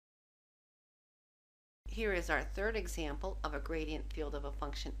Here is our third example of a gradient field of a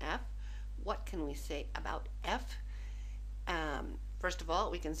function f. What can we say about f? First of all,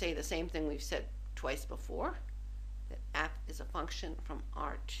 we can say the same thing we've said twice before, that f is a function from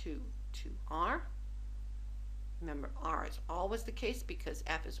R2 to R. Remember, R is always the case because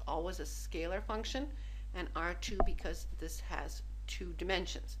f is always a scalar function, and R2 because this has two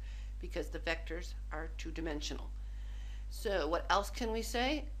dimensions, because the vectors are two-dimensional. So what else can we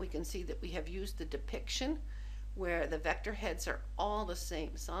say? We can see that we have used the depiction where the vector heads are all the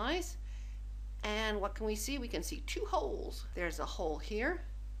same size. And what can we see? We can see two holes. There's a hole here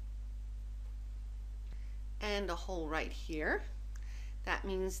and a hole right here. That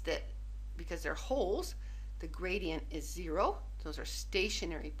means that because they're holes, the gradient is 0. Those are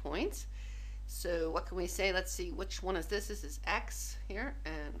stationary points. So what can we say? Let's see, which one is this? This is x here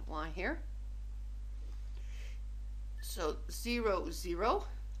and y here. So 0, 0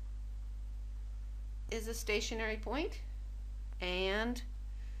 is a stationary point, and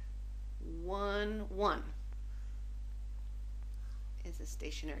 1, 1 is a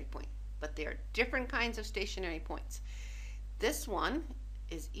stationary point. But they are different kinds of stationary points. This one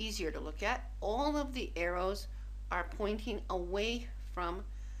is easier to look at. All of the arrows are pointing away from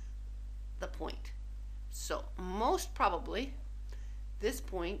the point. So most probably this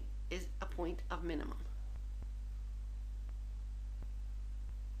point is a point of minimum.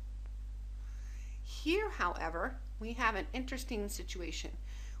 Here, however, we have an interesting situation.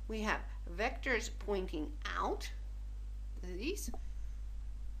 We have vectors pointing out. These.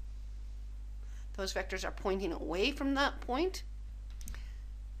 Those vectors are pointing away from that point.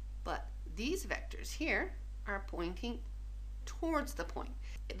 But these vectors here are pointing towards the point.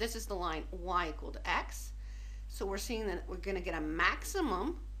 This is the line y equal to x. So we're seeing that we're going to get a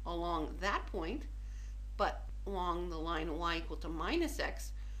maximum along that point, but along the line y equal to minus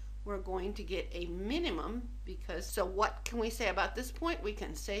x, we're going to get a minimum because, so what can we say about this point? We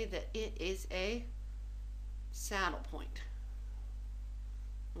can say that it is a saddle point,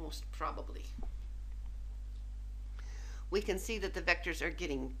 most probably. We can see that the vectors are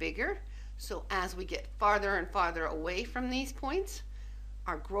getting bigger, so as we get farther and farther away from these points,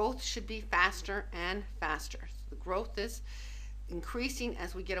 our growth should be faster and faster. So the growth is increasing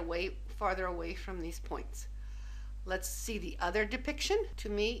as we get farther away from these points. Let's see the other depiction. To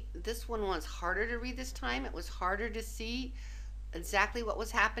me, this one was harder to read this time. It was harder to see exactly what was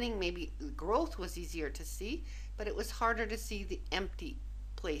happening. Maybe the growth was easier to see, but it was harder to see the empty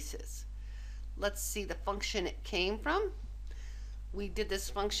places. Let's see the function it came from. We did this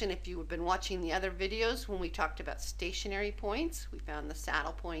function, if you have been watching the other videos, when we talked about stationary points. We found the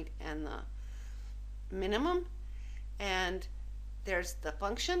saddle point and the minimum. And there's the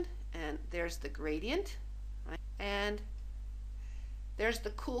function, and there's the gradient. And there's the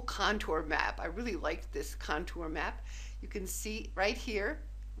cool contour map. I really like this contour map. You can see right here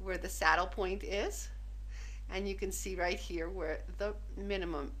where the saddle point is, and you can see right here where the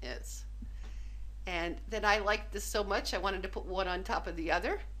minimum is. And then I liked this so much I wanted to put one on top of the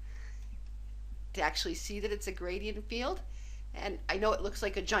other to actually see that it's a gradient field. And I know it looks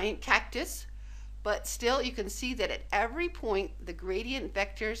like a giant cactus, but still you can see that at every point the gradient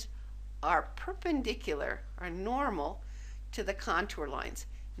vectors are perpendicular, are normal to the contour lines.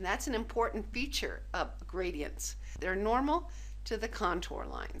 And that's an important feature of gradients. They're normal to the contour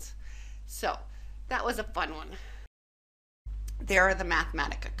lines. So that was a fun one. There are the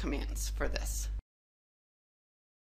Mathematica commands for this.